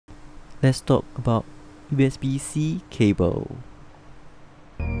let's talk about USB-C cable.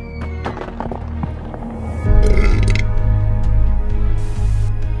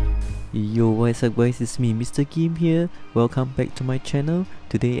 Yo, what's up guys, it's me Mr. Kim here. Welcome back to my channel.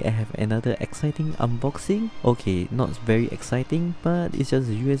 Today I have another exciting unboxing. Okay, not very exciting, but it's just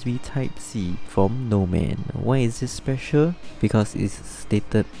a USB Type-C from Nomad. Why is this special? Because it's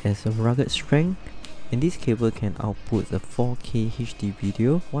stated as a rugged strength. And this cable can output a 4K HD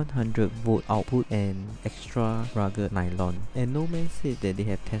video, 100 volt output, and extra rugged nylon. And Nomad said that they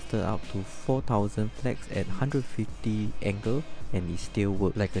have tested out to 4000 flex at 150 angle, and it still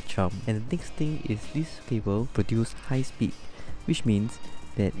works like a charm. And the next thing is this cable produce high speed, which means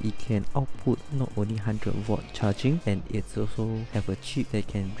that it can output not only 100 watt charging, and it's also have a chip that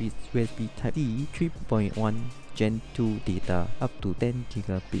can reach USB Type-C 3.1 Gen 2 data up to 10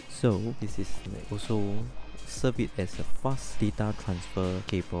 gigabit. So this is also serve it as a fast data transfer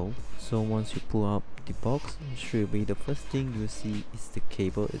cable. So once you pull out the box, straight away the first thing you see is the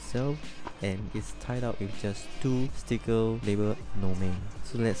cable itself, and it's tied up with just two sticker labeled Nomad.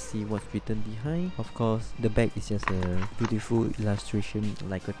 So let's see what's written behind. Of course, the back is just a beautiful illustration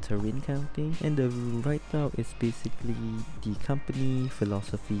like a terrain kind of thing, and the write-up is basically the company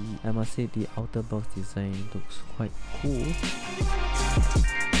philosophy. I must say the outer box design looks quite cool.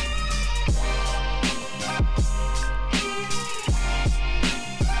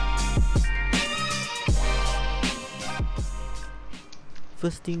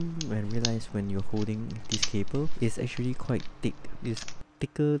 First thing I realized when you're holding this cable is actually quite thick. It's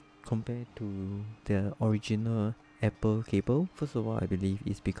thicker compared to the original Apple cable. First of all, I believe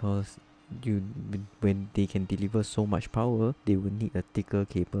it's because when they can deliver so much power, they will need a thicker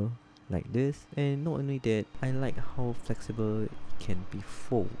cable like this. And not only that, I like how flexible it can be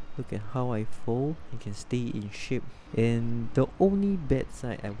fold. Look at how I fold, it can stay in shape. And the only bad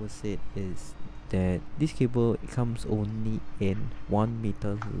side I would say is that this cable comes only in 1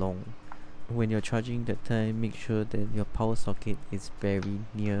 meter long. When you're charging that time, make sure that your power socket is very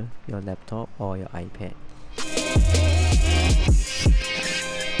near your laptop or your iPad.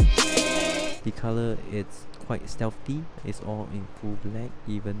 The color is quite stealthy. It's all in full black,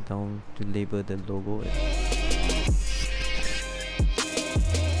 even down to label the logo.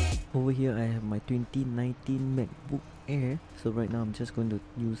 Over here I have my 2019 MacBook Air. So right now I'm just going to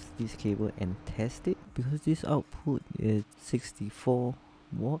use this cable and test it, because this output is 64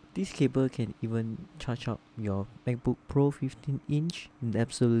 watt. This cable can even charge up your MacBook Pro 15 inch and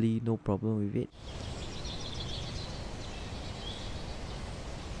absolutely no problem with it.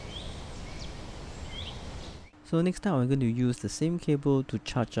 So next time I'm going to use the same cable to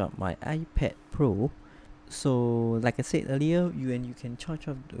charge up my iPad Pro. So like I said earlier, when you can charge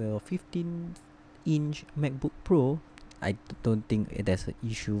up your 15 inch MacBook Pro, I don't think there's an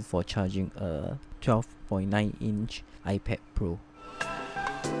issue for charging a 12.9 inch iPad Pro.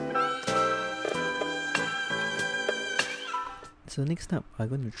 So next up, I'm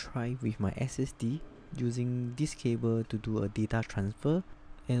going to try with my SSD using this cable to do a data transfer,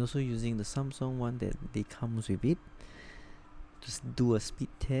 and also using the Samsung one that they comes with it. Just do a speed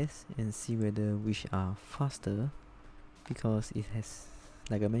test and see whether which are faster, because it has,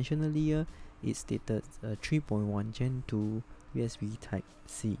 like I mentioned earlier, it stated 3.1 Gen 2 USB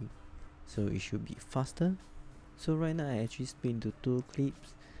Type-C, so it should be faster. So right now I actually split into two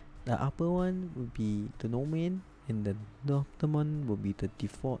clips. The upper one will be the Nomad, and the bottom one will be the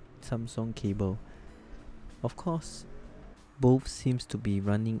default Samsung cable. Of course, both seems to be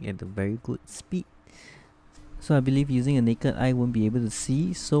running at a very good speed. So I believe using a naked eye won't be able to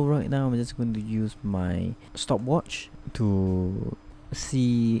see. So right now I'm just going to use my stopwatch to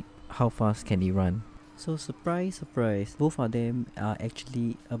see how fast can it run. So surprise, surprise, both of them are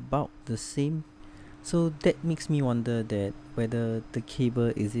actually about the same. So that makes me wonder that whether the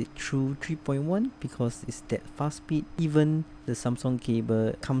cable is it true 3.1, because it's that fast speed. Even the Samsung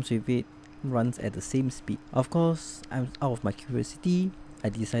cable comes with it, runs at the same speed. Of course, I'm out of my curiosity, I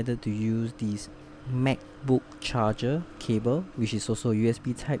decided to use these MacBook charger cable, which is also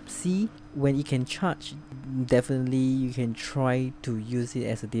USB Type-C. When it can charge, definitely you can try to use it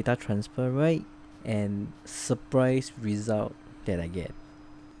as a data transfer, right? And surprise result that I get.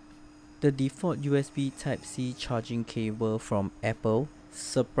 The default USB Type-C charging cable from Apple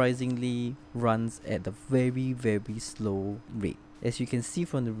surprisingly runs at a very slow rate. As you can see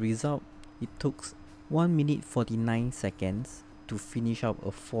from the result, it took 1 minute 49 seconds to finish up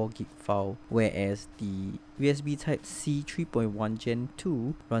a 4 gig file, whereas the USB Type-C 3.1 Gen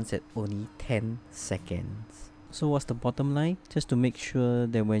 2 runs at only 10 seconds. So what's the bottom line? Just to make sure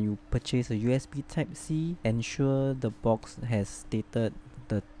that when you purchase a USB Type-C, ensure the box has stated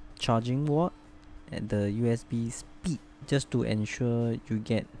the charging watt and the USB speed. Just to ensure you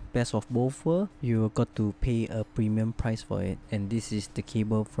get best of both worlds, you got to pay a premium price for it, and this is the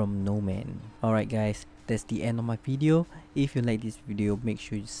cable from Nomad. Alright guys, that's the end of my video. If you like this video, make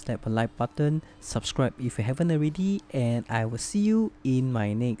sure you slap a like button, subscribe if you haven't already, and I will see you in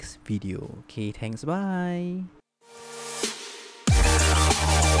my next video. Okay, thanks, bye.